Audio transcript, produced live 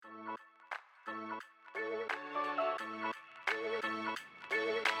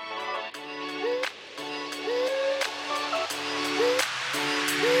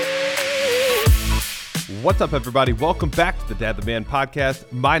What's up, everybody? Welcome back to the Dad the Man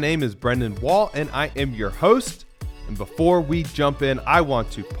podcast. My name is Brendan Wall, and I am your host. And before we jump in, I want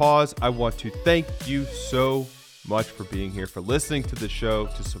to pause. I want to thank you so much for being here, for listening to the show,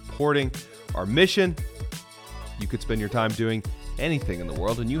 to supporting our mission. You could spend your time doing anything in the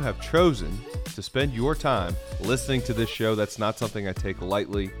world, and you have chosen to spend your time listening to this show. That's not something I take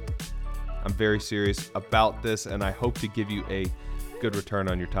lightly. I'm very serious about this, and I hope to give you a good return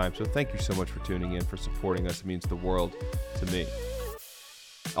on your time. So thank you so much for tuning in, for supporting us. It means the world to me.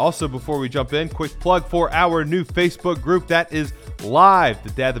 Also, before we jump in, quick plug for our new Facebook group that is live. The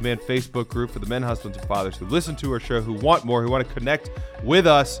Dad the Man Facebook group for the men, husbands, and fathers who listen to our show, who want more, who want to connect with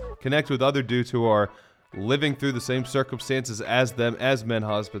us, connect with other dudes who are living through the same circumstances as them, as men,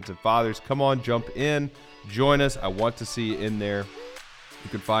 husbands, and fathers. Come on, jump in, join us. I want to see you in there.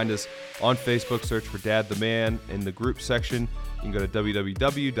 You can find us on Facebook. Search for Dad the Man in the group section. You can go to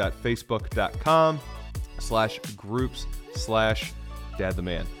www.facebook.com/groups/Dad the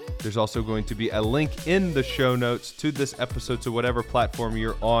Man. There's also going to be a link in the show notes to this episode. So whatever platform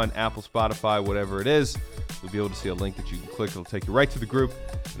you're on, Apple, Spotify, whatever it is, you'll be able to see a link that you can click. It'll take you right to the group,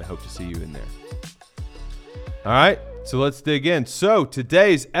 and I hope to see you in there. All right, so let's dig in. So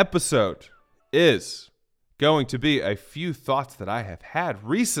today's episode is going to be a few thoughts that I have had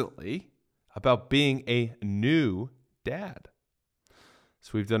recently about being a new dad.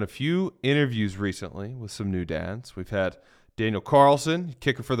 So we've done a few interviews recently with some new dads. We've had Daniel Carlson,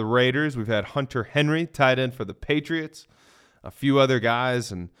 kicker for the Raiders. We've had Hunter Henry, tight end for the Patriots. A few other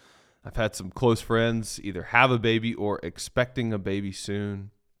guys, and I've had some close friends either have a baby or expecting a baby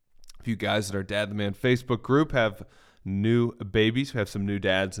soon. A few guys in our Dad the Man Facebook group have new babies. We have some new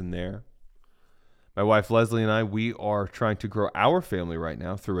dads in there. My wife Leslie and I, we are trying to grow our family right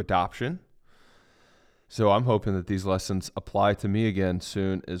now through adoption. So I'm hoping that these lessons apply to me again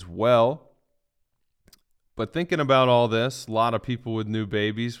soon as well. But thinking about all this, a lot of people with new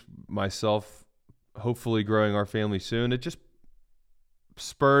babies, myself hopefully growing our family soon, it just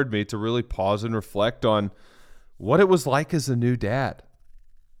spurred me to really pause and reflect on what it was like as a new dad,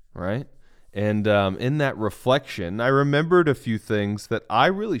 right? And in that reflection, I remembered a few things that I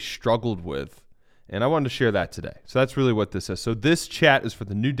really struggled with, and I wanted to share that today. So that's really what this is. So this chat is for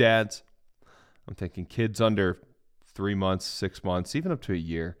the new dads. I'm thinking kids under 3 months, 6 months, even up to a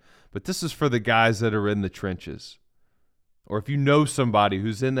year. But this is for the guys that are in the trenches. Or if you know somebody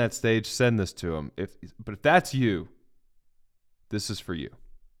who's in that stage, send this to them. But if that's you, this is for you.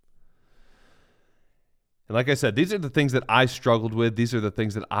 And like I said, these are the things that I struggled with. These are the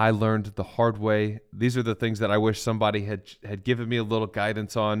things that I learned the hard way. These are the things that I wish somebody had given me a little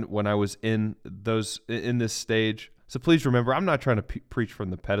guidance on when I was in this stage. So please remember, I'm not trying to preach from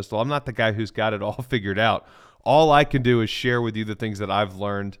the pedestal. I'm not the guy who's got it all figured out. All I can do is share with you the things that I've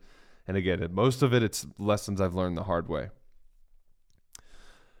learned. And again, most of it's lessons I've learned the hard way.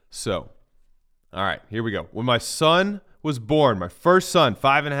 So, all right, here we go. When my son was born, my first son,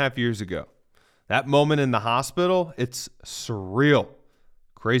 5.5 years ago, that moment in the hospital, it's surreal.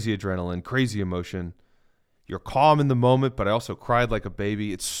 Crazy adrenaline, crazy emotion. You're calm in the moment, but I also cried like a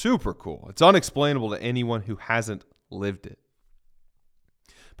baby. It's super cool. It's unexplainable to anyone who hasn't lived it.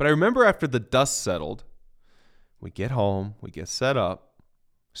 But I remember after the dust settled, we get home, we get set up,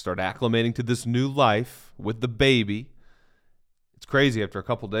 start acclimating to this new life with the baby. It's crazy. After a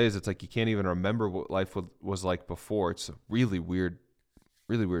couple days, it's like you can't even remember what life was like before. It's a really weird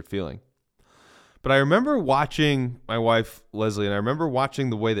feeling. But I remember watching my wife, Leslie, and I remember watching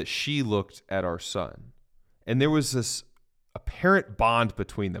the way that she looked at our son. And there was this apparent bond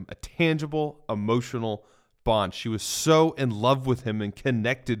between them, a tangible, emotional bond. She was so in love with him and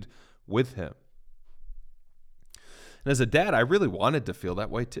connected with him. And as a dad, I really wanted to feel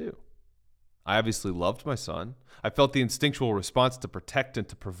that way too. I obviously loved my son. I felt the instinctual response to protect and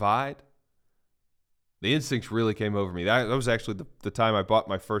to provide. The instincts really came over me. That was actually the time I bought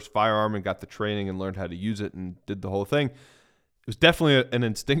my first firearm and got the training and learned how to use it and did the whole thing. It was definitely an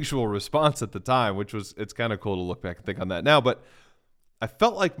instinctual response at the time, it's kind of cool to look back and think on that now. But I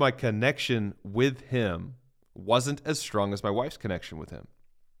felt like my connection with him wasn't as strong as my wife's connection with him.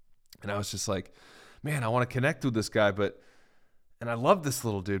 And I was just like, man, I want to connect with this guy, and I love this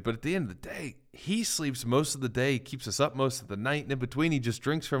little dude. But at the end of the day, he sleeps most of the day, he keeps us up most of the night, and in between he just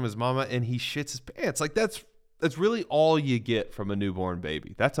drinks from his mama and he shits his pants. Like that's really all you get from a newborn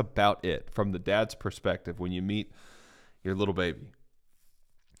baby. That's about it from the dad's perspective when you meet your little baby.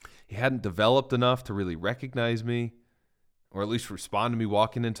 He hadn't developed enough to really recognize me or at least respond to me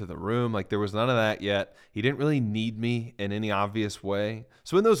walking into the room. Like there was none of that yet. He didn't really need me in any obvious way.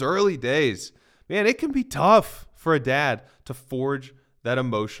 So in those early days, man, it can be tough for a dad to forge that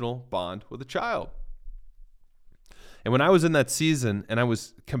emotional bond with a child. And when I was in that season and I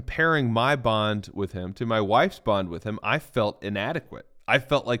was comparing my bond with him to my wife's bond with him, I felt inadequate. I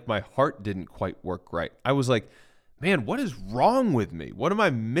felt like my heart didn't quite work right. I was like, man, what is wrong with me? What am I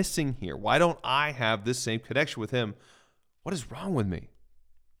missing here? Why don't I have this same connection with him? What is wrong with me?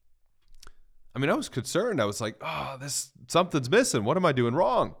 I mean, I was concerned. I was like, something's missing. What am I doing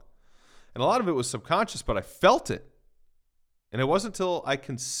wrong? And a lot of it was subconscious, but I felt it. And it wasn't until I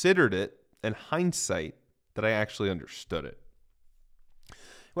considered it in hindsight that I actually understood it.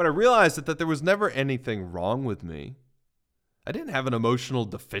 When I realized that there was never anything wrong with me, I didn't have an emotional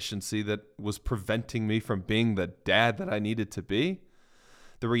deficiency that was preventing me from being the dad that I needed to be.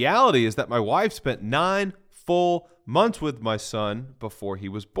 The reality is that my wife spent 9 full months with my son before he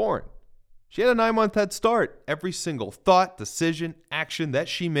was born. She had a 9-month head start. Every single thought, decision, action that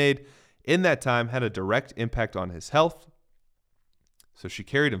she made in that time had a direct impact on his health. So she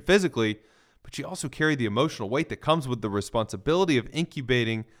carried him physically, but she also carried the emotional weight that comes with the responsibility of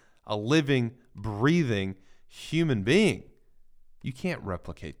incubating a living, breathing human being. You can't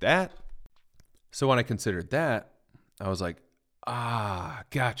replicate that. So when I considered that, I was like,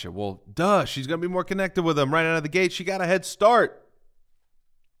 gotcha. Well, duh, she's going to be more connected with him right out of the gate. She got a head start.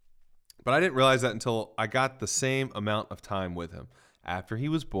 But I didn't realize that until I got the same amount of time with him. After he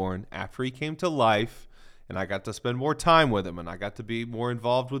was born, after he came to life, and I got to spend more time with him, and I got to be more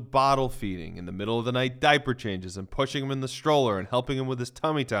involved with bottle feeding, in the middle of the night diaper changes, and pushing him in the stroller and helping him with his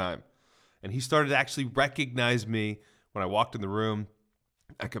tummy time. And he started to actually recognize me when I walked in the room.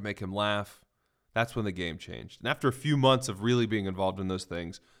 I could make him laugh. That's when the game changed. And after a few months of really being involved in those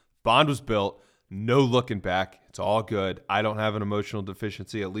things, bond was built. No looking back. It's all good. I don't have an emotional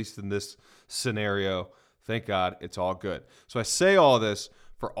deficiency, at least in this scenario. Thank God, it's all good. So I say all this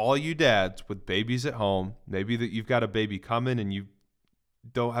for all you dads with babies at home. Maybe that you've got a baby coming and you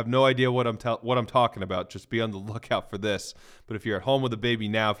don't have no idea what I'm talking about. Just be on the lookout for this. But if you're at home with a baby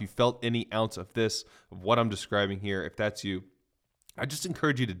now, if you felt any ounce of this, of what I'm describing here, if that's you, I just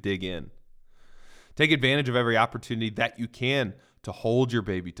encourage you to dig in. Take advantage of every opportunity that you can to hold your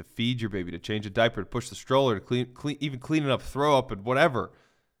baby, to feed your baby, to change a diaper, to push the stroller, to even clean it up, throw up, and whatever.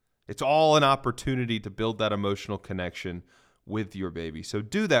 It's all an opportunity to build that emotional connection with your baby. So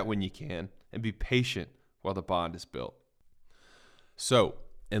do that when you can and be patient while the bond is built. So,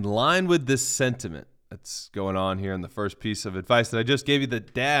 in line with this sentiment that's going on here in the first piece of advice that I just gave you,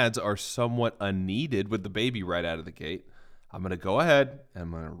 that dads are somewhat unneeded with the baby right out of the gate, I'm going to go ahead and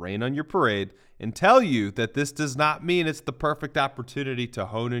I'm going to rain on your parade and tell you that this does not mean it's the perfect opportunity to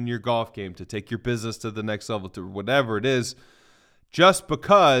hone in your golf game, to take your business to the next level, to whatever it is, just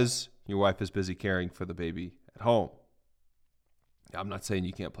because your wife is busy caring for the baby at home. I'm not saying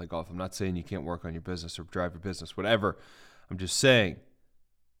you can't play golf. I'm not saying you can't work on your business or drive your business, whatever. I'm just saying,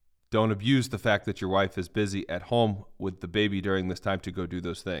 don't abuse the fact that your wife is busy at home with the baby during this time to go do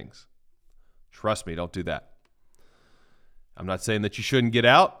those things. Trust me, don't do that. I'm not saying that you shouldn't get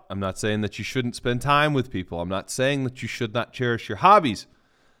out. I'm not saying that you shouldn't spend time with people. I'm not saying that you should not cherish your hobbies.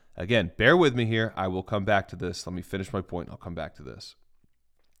 Again, bear with me here. I will come back to this. Let me finish my point. I'll come back to this.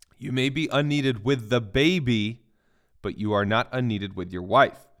 You may be unneeded with the baby, but you are not unneeded with your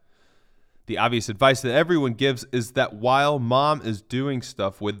wife. The obvious advice that everyone gives is that while mom is doing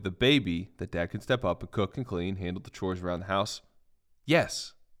stuff with the baby, that dad can step up and cook and clean, handle the chores around the house.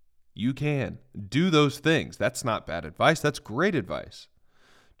 Yes, you can do those things. That's not bad advice. That's great advice.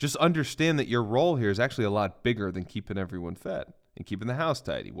 Just understand that your role here is actually a lot bigger than keeping everyone fed and keeping the house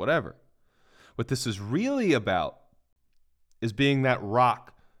tidy, whatever. What this is really about is being that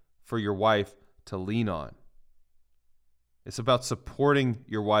rock for your wife to lean on. It's about supporting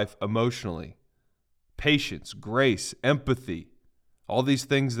your wife emotionally. Patience, grace, empathy, all these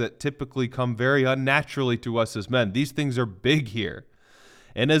things that typically come very unnaturally to us as men. These things are big here.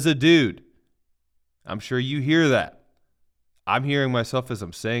 And as a dude, I'm sure you hear that. I'm hearing myself as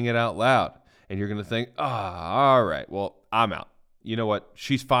I'm saying it out loud. And you're going to think, all right, well, I'm out. You know what?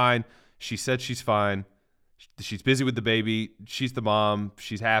 She's fine. She said she's fine. She's busy with the baby. She's the mom.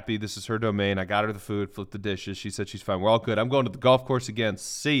 She's happy. This is her domain. I got her the food, flipped the dishes. She said she's fine. We're all good. I'm going to the golf course again.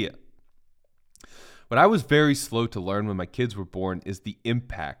 See ya. What I was very slow to learn when my kids were born is the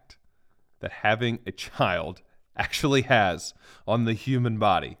impact that having a child actually has on the human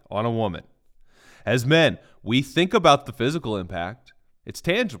body, on a woman. As men, we think about the physical impact. It's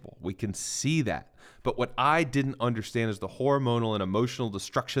tangible. We can see that. But what I didn't understand is the hormonal and emotional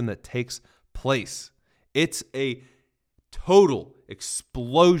destruction that takes place. It's a total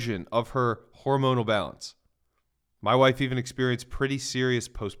explosion of her hormonal balance. My wife even experienced pretty serious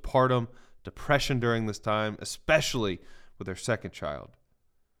postpartum depression during this time, especially with her second child.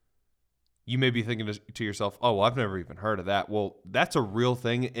 You may be thinking to yourself, oh, well, I've never even heard of that. Well, that's a real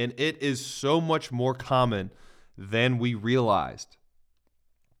thing, and it is so much more common than we realized.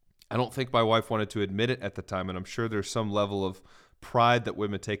 I don't think my wife wanted to admit it at the time, and I'm sure there's some level of pride that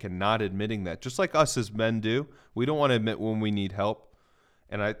women take in not admitting that, just like us as men do. We don't want to admit when we need help,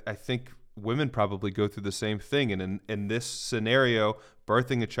 and I think women probably go through the same thing. And in this scenario,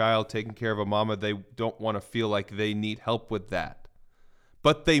 birthing a child, taking care of a mama, they don't want to feel like they need help with that.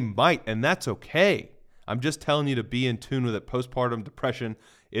 But they might, and that's okay. I'm just telling you to be in tune with it. Postpartum depression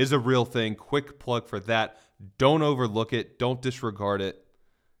is a real thing. Quick plug for that. Don't overlook it. Don't disregard it.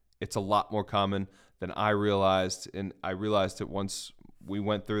 It's a lot more common than I realized, and I realized it once we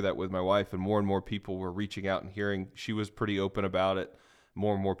went through that with my wife, and more people were reaching out and hearing. She was pretty open about it.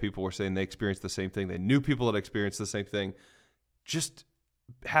 More and more people were saying they experienced the same thing. They knew people that experienced the same thing. Just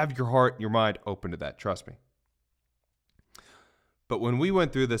have your heart and your mind open to that. Trust me. But when we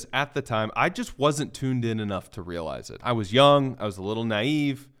went through this at the time, I just wasn't tuned in enough to realize it. I was young. I was a little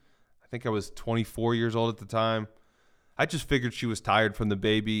naive. I think I was 24 years old at the time. I just figured she was tired from the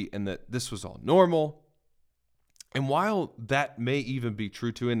baby and that this was all normal. And while that may even be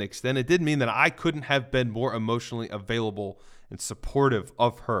true to an extent, it did mean that I couldn't have been more emotionally available and supportive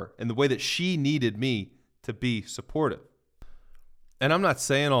of her in the way that she needed me to be supportive. And I'm not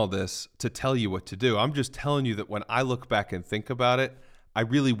saying all this to tell you what to do. I'm just telling you that when I look back and think about it, I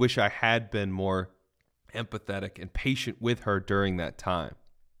really wish I had been more empathetic and patient with her during that time.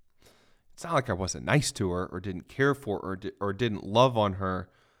 It's not like I wasn't nice to her or didn't care for her or didn't love on her,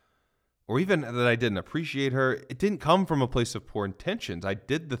 or even that I didn't appreciate her. It didn't come from a place of poor intentions. I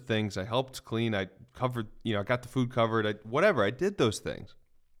did the things. I helped clean. I covered, I got the food covered. I did those things.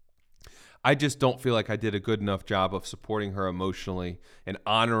 I just don't feel like I did a good enough job of supporting her emotionally and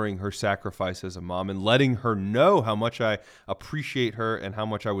honoring her sacrifice as a mom and letting her know how much I appreciate her and how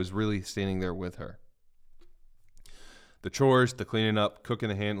much I was really standing there with her. The chores, the cleaning up,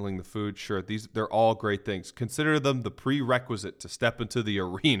 cooking and handling the food, sure, they're all great things. Consider them the prerequisite to step into the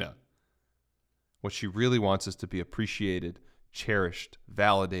arena. What she really wants is to be appreciated, cherished,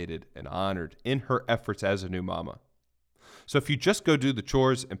 validated, and honored in her efforts as a new mama. So if you just go do the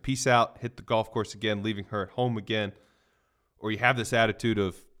chores and peace out, hit the golf course again, leaving her at home again, or you have this attitude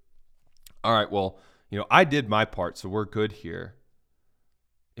of, all right, well, I did my part, so we're good here.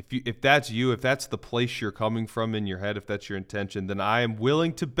 If that's you, if that's the place you're coming from in your head, if that's your intention, then I am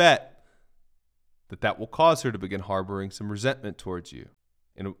willing to bet that will cause her to begin harboring some resentment towards you.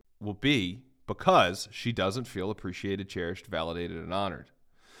 And it will be because she doesn't feel appreciated, cherished, validated, and honored.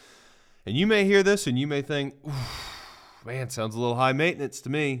 And you may hear this and you may think, man, sounds a little high maintenance to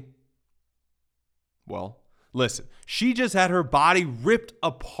me. Well, listen, she just had her body ripped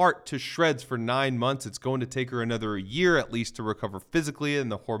apart to shreds for 9 months. It's going to take her another year at least to recover physically,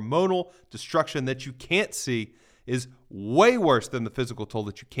 and the hormonal destruction that you can't see is way worse than the physical toll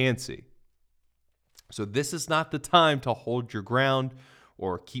that you can see. So this is not the time to hold your ground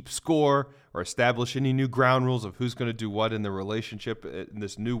or keep score or establish any new ground rules of who's going to do what in the relationship in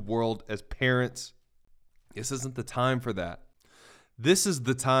this new world as parents. This isn't the time for that. This is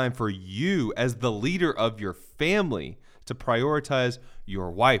the time for you as the leader of your family to prioritize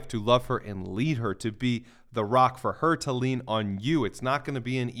your wife, to love her and lead her, to be the rock for her to lean on you. It's not going to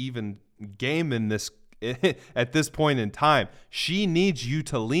be an even game in this at this point in time. She needs you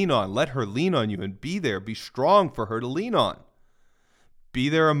to lean on. Let her lean on you and be there. Be strong for her to lean on. Be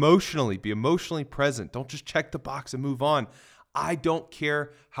there emotionally. Be emotionally present. Don't just check the box and move on. I don't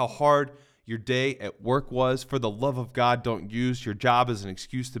care how hard your day at work was. For the love of God, don't use your job as an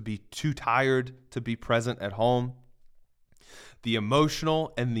excuse to be too tired to be present at home. The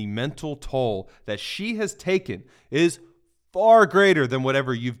emotional and the mental toll that she has taken is far greater than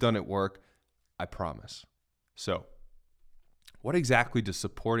whatever you've done at work, I promise. So, what exactly does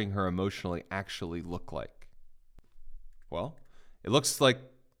supporting her emotionally actually look like? Well, it looks like,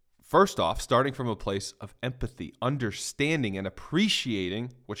 first off, starting from a place of empathy, understanding and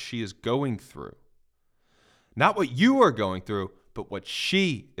appreciating what she is going through. Not what you are going through, but what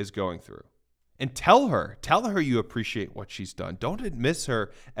she is going through. And tell her you appreciate what she's done. Don't dismiss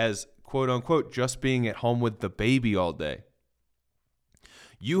her as, quote unquote, just being at home with the baby all day.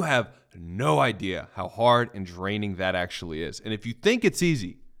 You have no idea how hard and draining that actually is. And if you think it's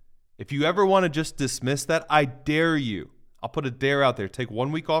easy, if you ever want to just dismiss that, I dare you. I'll put a dare out there. Take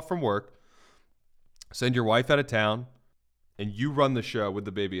 1 week off from work, send your wife out of town, and you run the show with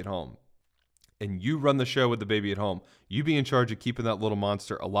the baby at home. And you run the show with the baby at home. You be in charge of keeping that little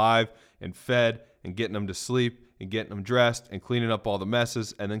monster alive and fed and getting them to sleep and getting them dressed and cleaning up all the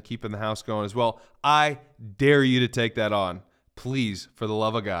messes and then keeping the house going as well. I dare you to take that on. Please, for the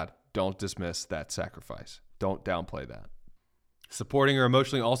love of God, don't dismiss that sacrifice. Don't downplay that. Supporting her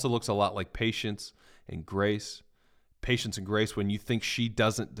emotionally also looks a lot like patience and grace. Patience and grace when you think she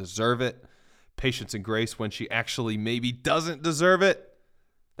doesn't deserve it. Patience and grace when she actually maybe doesn't deserve it.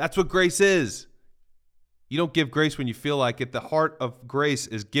 That's what grace is. You don't give grace when you feel like it. The heart of grace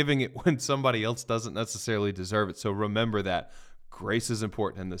is giving it when somebody else doesn't necessarily deserve it. So remember that. Grace is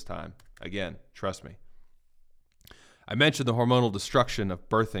important in this time. Again, trust me. I mentioned the hormonal destruction of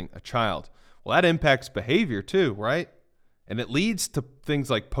birthing a child. Well, that impacts behavior too, right? And it leads to things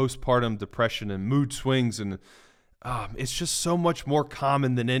like postpartum depression and mood swings. And it's just so much more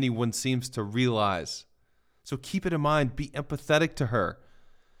common than anyone seems to realize. So keep it in mind. Be empathetic to her.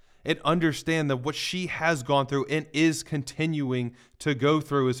 And understand that what she has gone through and is continuing to go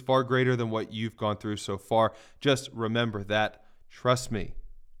through is far greater than what you've gone through so far. Just remember that. Trust me.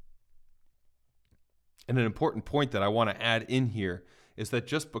 And an important point that I want to add in here is that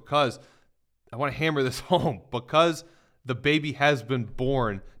just because, I want to hammer this home, because the baby has been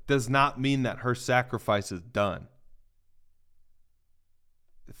born does not mean that her sacrifice is done.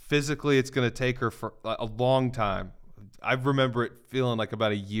 Physically, it's going to take her for a long time. I remember it feeling like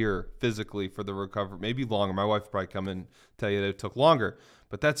about a year physically for the recovery, maybe longer. My wife would probably come and tell you that it took longer,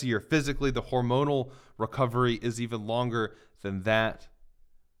 but that's a year. Physically, the hormonal recovery is even longer than that.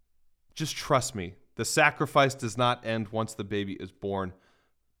 Just trust me. The sacrifice does not end once the baby is born.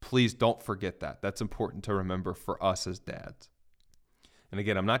 Please don't forget that. That's important to remember for us as dads. And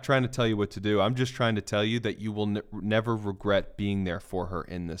again, I'm not trying to tell you what to do. I'm just trying to tell you that you will never regret being there for her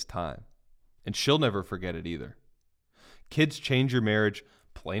in this time. And she'll never forget it either. Kids change your marriage,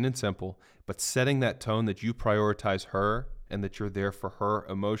 plain and simple, but setting that tone that you prioritize her and that you're there for her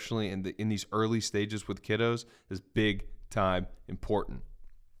emotionally and in these early stages with kiddos is big time important.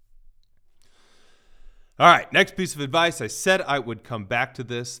 All right, next piece of advice. I said I would come back to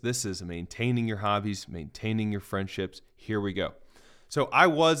this. This is maintaining your hobbies, maintaining your friendships. Here we go. So I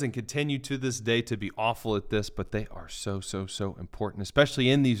was and continue to this day to be awful at this, but they are so important, especially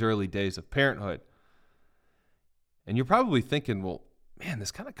in these early days of parenthood. And you're probably thinking, well, man,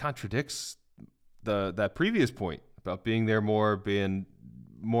 this kind of contradicts that previous point about being there more, being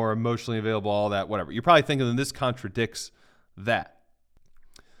more emotionally available, all that, whatever. You're probably thinking that this contradicts that.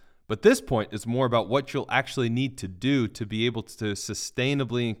 But this point is more about what you'll actually need to do to be able to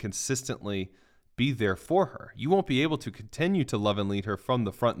sustainably and consistently be there for her. You won't be able to continue to love and lead her from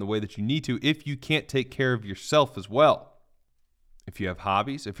the front in the way that you need to if you can't take care of yourself as well. If you have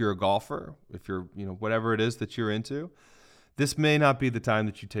hobbies, if you're a golfer, if you're, whatever it is that you're into, this may not be the time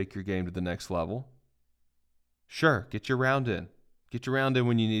that you take your game to the next level. Sure, get your round in. Get your round in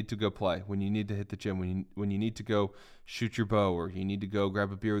when you need to go play, when you need to hit the gym, when you need to go shoot your bow, or you need to go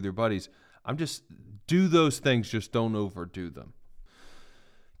grab a beer with your buddies. Do those things, just don't overdo them.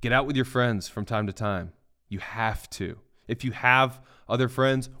 Get out with your friends from time to time. You have to. If you have other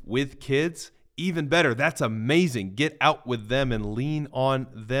friends with kids, even better. That's amazing. Get out with them and lean on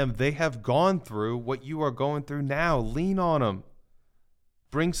them. They have gone through what you are going through now. Lean on them.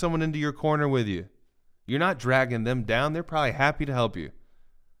 Bring someone into your corner with you. You're not dragging them down. They're probably happy to help you.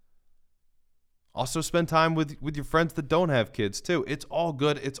 Also spend time with your friends that don't have kids too. It's all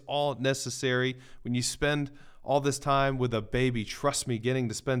good. It's all necessary. When you spend all this time with a baby, trust me, getting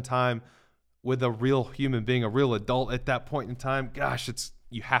to spend time with a real human being, a real adult at that point in time, gosh,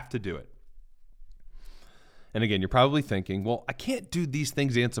 you have to do it. And again, you're probably thinking, well, I can't do these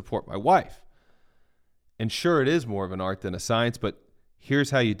things and support my wife. And sure, it is more of an art than a science, but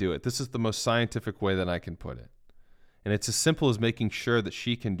here's how you do it. This is the most scientific way that I can put it. And it's as simple as making sure that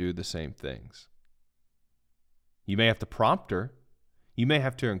she can do the same things. You may have to prompt her. You may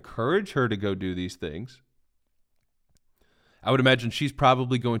have to encourage her to go do these things. I would imagine she's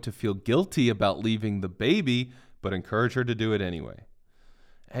probably going to feel guilty about leaving the baby, but encourage her to do it anyway.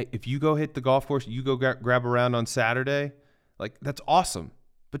 Hey, if you go hit the golf course, you go grab a round on Saturday, that's awesome.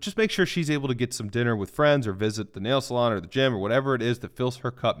 But just make sure she's able to get some dinner with friends or visit the nail salon or the gym or whatever it is that fills her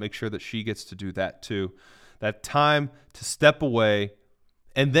cup. Make sure that she gets to do that too. That time to step away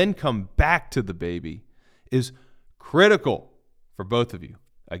and then come back to the baby is critical for both of you.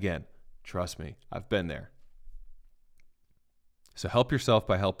 Again, trust me, I've been there. So help yourself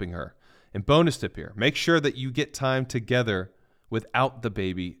by helping her. And bonus tip here, make sure that you get time together without the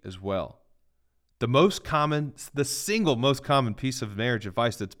baby as well. The single most common piece of marriage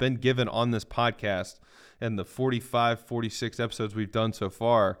advice that's been given on this podcast and the 45, 46 episodes we've done so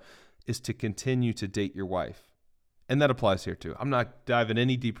far is to continue to date your wife. And that applies here too. I'm not diving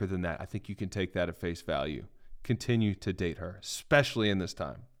any deeper than that. I think you can take that at face value. Continue to date her, especially in this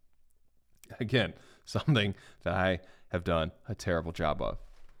time. Again, something that I have done a terrible job of.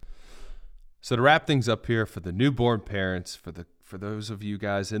 So to wrap things up here, for the newborn parents, for those of you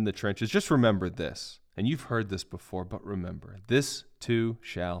guys in the trenches, just remember this. And you've heard this before, but remember, this too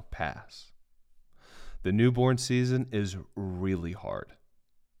shall pass. The newborn season is really hard.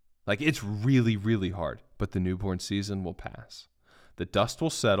 Like, it's really, really hard, but the newborn season will pass. The dust will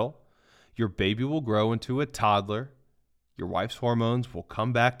settle. Your baby will grow into a toddler. Your wife's hormones will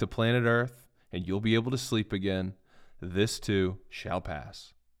come back to planet Earth, and you'll be able to sleep again. This too shall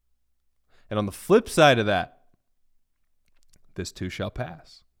pass. And on the flip side of that, this too shall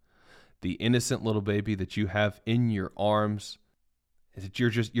pass. The innocent little baby that you have in your arms, that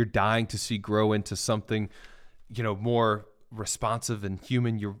you're dying to see grow into something, more responsive and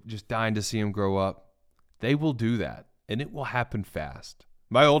human. You're just dying to see him grow up. They will do that, and it will happen fast.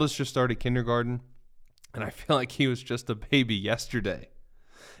 My oldest just started kindergarten, and I feel like he was just a baby yesterday.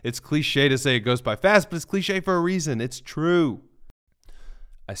 It's cliche to say it goes by fast, but it's cliche for a reason. It's true.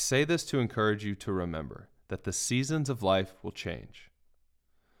 I say this to encourage you to remember that the seasons of life will change.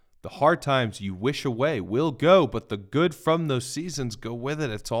 The hard times you wish away will go, but the good from those seasons go with it.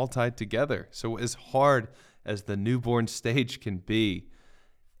 It's all tied together. So as hard as the newborn stage can be,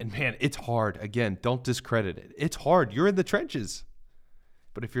 and man, it's hard. Again, don't discredit it. It's hard. You're in the trenches.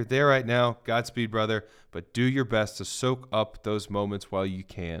 But if you're there right now, Godspeed, brother. But do your best to soak up those moments while you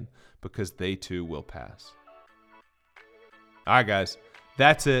can, because they too will pass. All right, guys,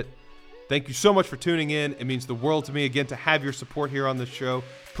 that's it. Thank you so much for tuning in. It means the world to me, again, to have your support here on the show.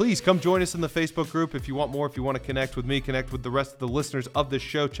 Please come join us in the Facebook group if you want more. If you want to connect with me, connect with the rest of the listeners of this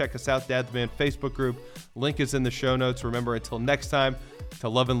show, check us out, Dad the Man Facebook group. Link is in the show notes. Remember, until next time, to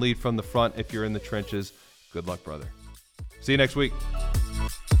love and lead from the front if you're in the trenches. Good luck, brother. See you next week.